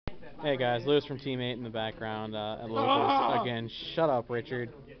Hey guys, Lewis from Team 8 in the background. And Lucas again. Shut up,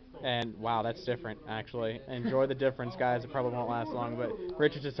 Richard. And wow, that's different actually. Enjoy the difference, guys. It probably won't last long, but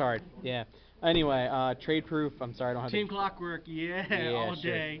Richard's just hard. Yeah. Anyway, trade proof. I'm sorry, I don't have Team Clockwork. Yeah, all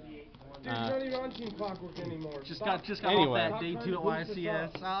sure. day. Dude, you're not even on Team Clockwork anymore. Just got Anyway. off that day 2 at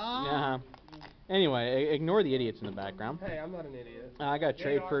YCS. Anyway, ignore the idiots in the background. Hey, I'm not an idiot. I got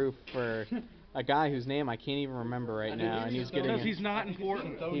trade proof for a guy whose name I can't even remember right now, and he's getting. Because he's not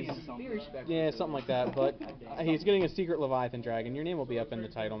important. Yeah, something like that. But he's getting a secret Leviathan dragon. Your name will be up in the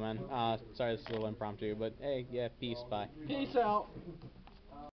title, man. Sorry, this is a little impromptu, but hey, yeah, peace, bye. Peace out.